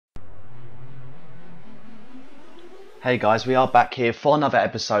Hey guys, we are back here for another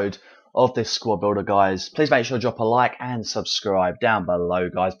episode of this squad builder, guys. Please make sure to drop a like and subscribe down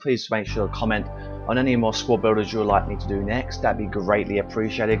below, guys. Please make sure to comment on any more squad builders you would like me to do next. That'd be greatly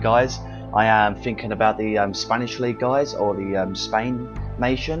appreciated, guys. I am thinking about the Spanish League, guys, or the Spain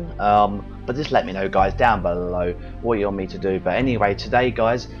nation. But just let me know, guys, down below what you want me to do. But anyway, today,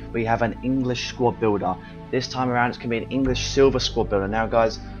 guys, we have an English squad builder. This time around, it's going to be an English silver squad builder. Now,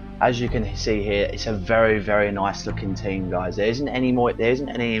 guys, as you can see here, it's a very nice looking team, guys. There isn't any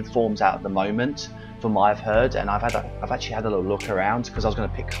informs out at the moment from what I've heard, and I've actually had a little look around because I was going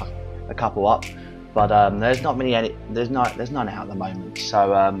to pick a couple up, but there's none out at the moment,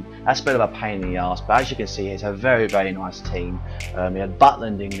 so that's a bit of a pain in the arse. But as you can see, it's a very nice team. We had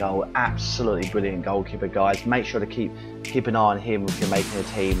Butland in goal, absolutely brilliant goalkeeper, guys. Make sure to keep an eye on him if you're making a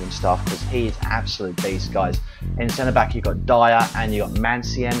team and stuff, because he is absolute beast, guys. In centre back, you've got Dyer and you've got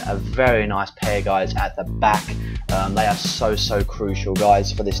Mancien, a very nice pair, guys, at the back. They are so crucial,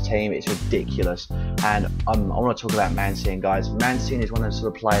 guys, for this team. It's ridiculous. And I want to talk about Mancien, guys. Mancien is one of the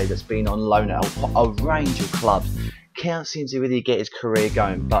sort of players that's been on loan at a range of clubs. Can't seem to really get his career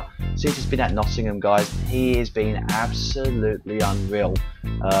going, but since he's been at Nottingham, guys, he has been absolutely unreal.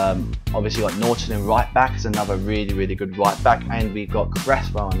 Obviously, got Norton in right back as another really good right back, and we've got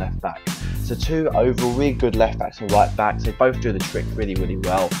Cresswell on left back. So two overall really good left backs and right backs. They both do the trick really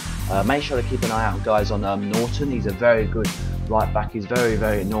well. Make sure to keep an eye out, guys, on Norton. He's a very good right back. He's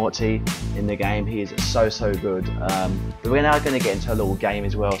very naughty in the game. He is so good. But we're now going to get into a little game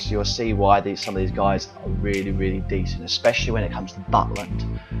as well, so you'll see why some of these guys are really decent, especially when it comes to Butland.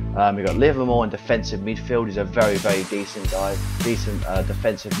 We've got Livermore in defensive midfield. He's a very decent guy,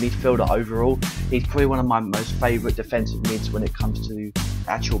 defensive midfielder overall. He's probably one of my most favourite defensive mids when it comes to the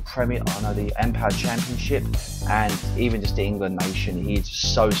actual the Empire Championship, and even just the England nation. He's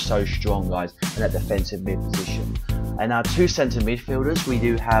so strong, guys, in that defensive mid position. And our two centre midfielders, we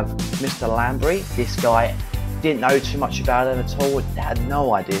do have Mr. Lambry. This guy, didn't know too much about him at all. Had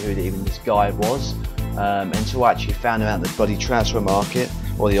no idea who even this guy was until I actually found him out in the bloody transfer market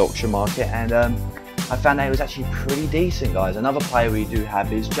or the auction market, and I found out he was actually pretty decent, guys. Another player we do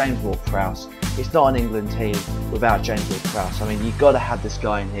have is James Ward-Prowse. It's not an England team without James Ward-Prowse. I mean, you've got to have this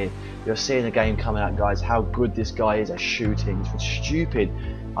guy in here. You're seeing the game coming out, guys, how good this guy is at shooting. It's stupid.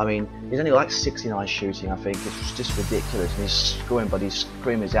 I mean, he's only like 69 shooting, I think. It's just ridiculous. And he's scoring, but his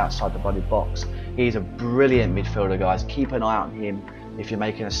scream is outside the body box. He's a brilliant midfielder, guys. Keep an eye on him if you're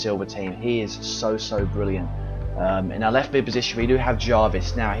making a silver team. He is so brilliant. In our left mid position, we do have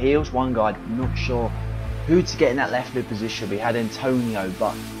Jarvis. Now, he was one guy, I'm not sure who to get in that left mid position. We had Antonio,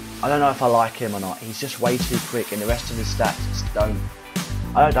 but I don't know if I like him or not. He's just way too quick, and the rest of his stats just don't.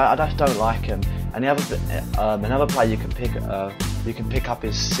 I just don't like him. And the other, another player you can pick up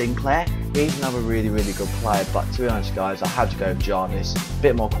is Sinclair. He's another really good player. But to be honest, guys, I have to go with Jarvis. A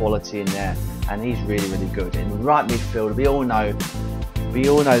bit more quality in there, and he's really good. In right midfield, we all know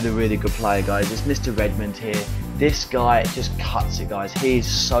the really good player, guys. It's Mr. Redmond here. This guy just cuts it, guys. He is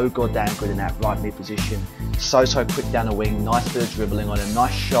so goddamn good in that right mid position. So quick down the wing. Nice bit of dribbling on him.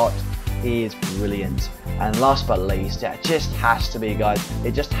 Nice shot. He is brilliant. And last but least, it just has to be, guys,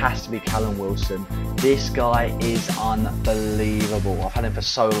 it just has to be Callum Wilson. This guy is unbelievable. I've had him for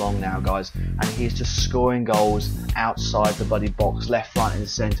so long now, guys, and he's just scoring goals outside the bloody box, left, right and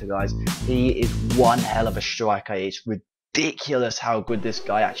centre, guys. He is one hell of a striker. It's ridiculous how good this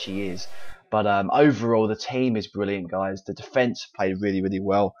guy actually is. But overall, the team is brilliant, guys. The defence played really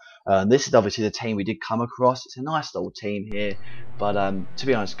well. This is obviously the team we did come across. It's a nice little team here. But to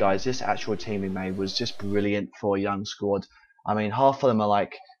be honest, guys, this actual team we made was just brilliant for a young squad. I mean, half of them are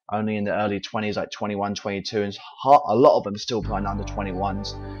like only in the early 20s, like 21, 22, and a lot of them still playing under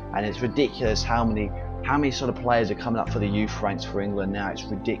 21s. And it's ridiculous how many sort of players are coming up for the youth ranks for England now. It's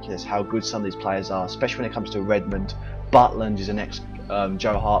ridiculous how good some of these players are, especially when it comes to Redmond. Butland is the next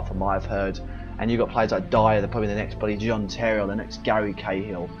Joe Hart, from what I've heard, and you've got players like Dyer, they're probably the next buddy John Terry, or the next Gary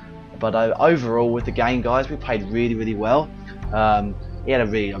Cahill. But overall, with the game, guys, we played really well. He had a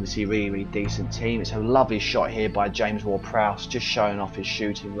really decent team. It's a lovely shot here by James Ward-Prowse, just showing off his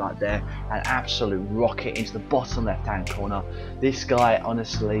shooting right there. An absolute rocket into the bottom left-hand corner. This guy,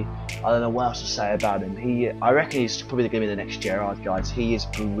 honestly, I don't know what else to say about him. I reckon he's probably going to be the next Gerrard, guys. He is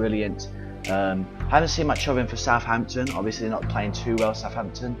brilliant. Haven't seen much of him for Southampton. Obviously not playing too well,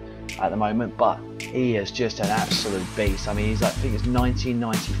 Southampton, at the moment, but he is just an absolute beast. I mean, he's like, I think it's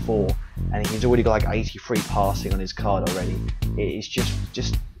 1994, and he's already got like 83 passing on his card already. It's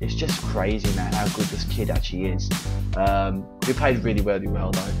just crazy, man, how good this kid actually is. We played really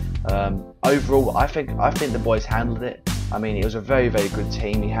well though. Overall, I think the boys handled it. I mean, it was a very, very good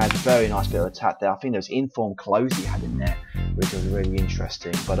team. He had a very nice bit of attack there. I think there was informed close he had in there, which was really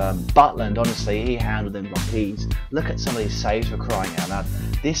interesting. But Butland, honestly, he handled them like ease. Look at some of these saves, for crying out loud.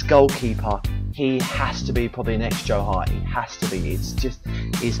 This goalkeeper, he has to be probably next Joe Hart. He has to be. It's just,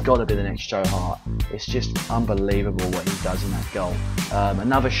 he's got to be the next Joe Hart. It's just unbelievable what he does in that goal.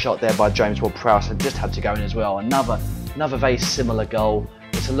 Another shot there by James Ward-Prowse. I just had to go in as well. Another very similar goal.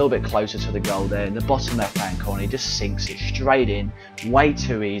 It's a little bit closer to the goal there in the bottom left hand corner. He just sinks it straight in, way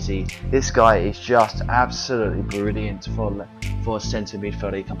too easy. This guy is just absolutely brilliant for a centre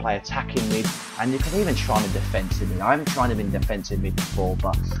midfielder. He can play attacking mid, and you can even try him in defensive mid. I haven't tried him in defensive mid before,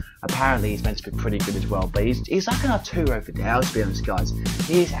 but apparently he's meant to be pretty good as well. But he's like an Arturo Vidal, to be honest, guys.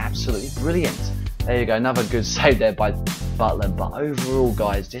 He is absolutely brilliant. There you go, another good save there by Butland. But overall,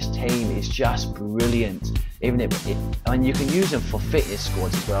 guys, this team is just brilliant. I mean, you can use them for fitness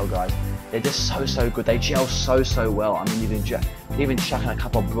squads as well, guys. They're just so good. They gel so well. I mean, you can even chuck in a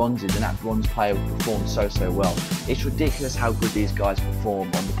couple of bronzes, and that bronze player will perform so well. It's ridiculous how good these guys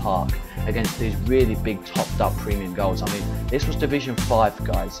perform on the park against these really big, topped-up premium goals. I mean, this was Division 5,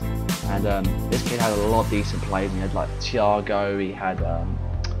 guys, and this kid had a lot of decent players. He had like Thiago. He had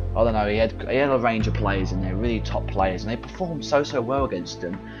I don't know. He had a range of players in there, really top players, and they performed so well against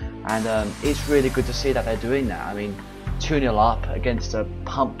them. And it's really good to see that they're doing that. I mean, 2-0 up against a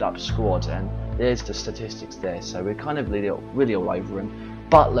pumped up squad, and there's the statistics there. So we're kind of really all over him.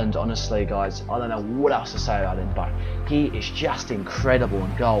 Butland, honestly, guys, I don't know what else to say about him, but he is just incredible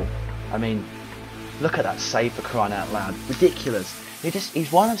in goal. I mean, look at that save, for crying out loud. Ridiculous.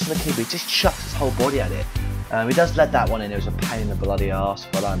 He's one into the keeper. He just chucks his whole body at it. He does let that one in. It was a pain in the bloody arse,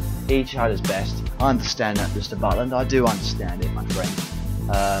 but he tried his best. I understand that, Mr. Butland. I do understand it, my friend.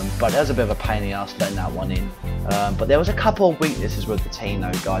 But there's a bit of a pain in the arse letting that one in. But there was a couple of weaknesses with the team,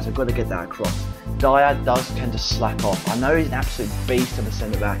 though, guys. I've got to get that across. Dyer does tend to slack off. I know he's an absolute beast of a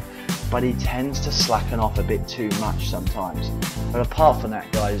centre back, but he tends to slacken off a bit too much sometimes. But apart from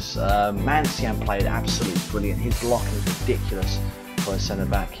that, guys, Mancian played absolutely brilliant. His blocking is ridiculous for a centre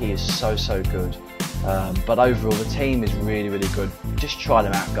back. He is so good. But overall, the team is really good. Just try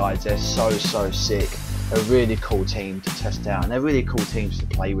them out, guys. They're so sick. A really cool team to test out, and they're really cool teams to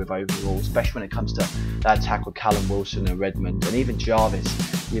play with overall, especially when it comes to that attack with Callum Wilson and Redmond, and even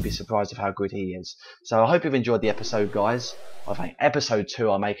Jarvis. You'd be surprised of how good he is. So I hope you've enjoyed the episode, guys. I think episode 2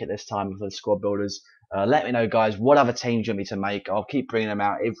 I'll make it this time for the squad builders. Let me know, guys, what other teams you want me to make. I'll keep bringing them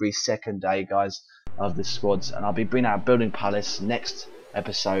out every second day, guys, of the squads, and I'll be bringing out Building Palace next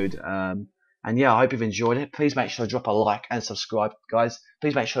episode. And yeah, I hope you've enjoyed it. Please make sure to drop a like and subscribe, guys.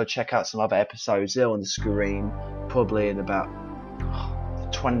 Please make sure to check out some other episodes. They're on the screen, probably in about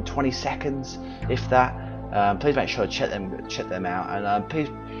 20 seconds, if that. Please make sure to check them out. And please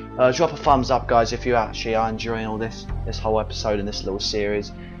drop a thumbs up, guys, if you actually are enjoying all this whole episode and this little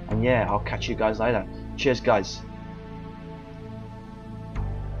series. And yeah, I'll catch you guys later. Cheers, guys.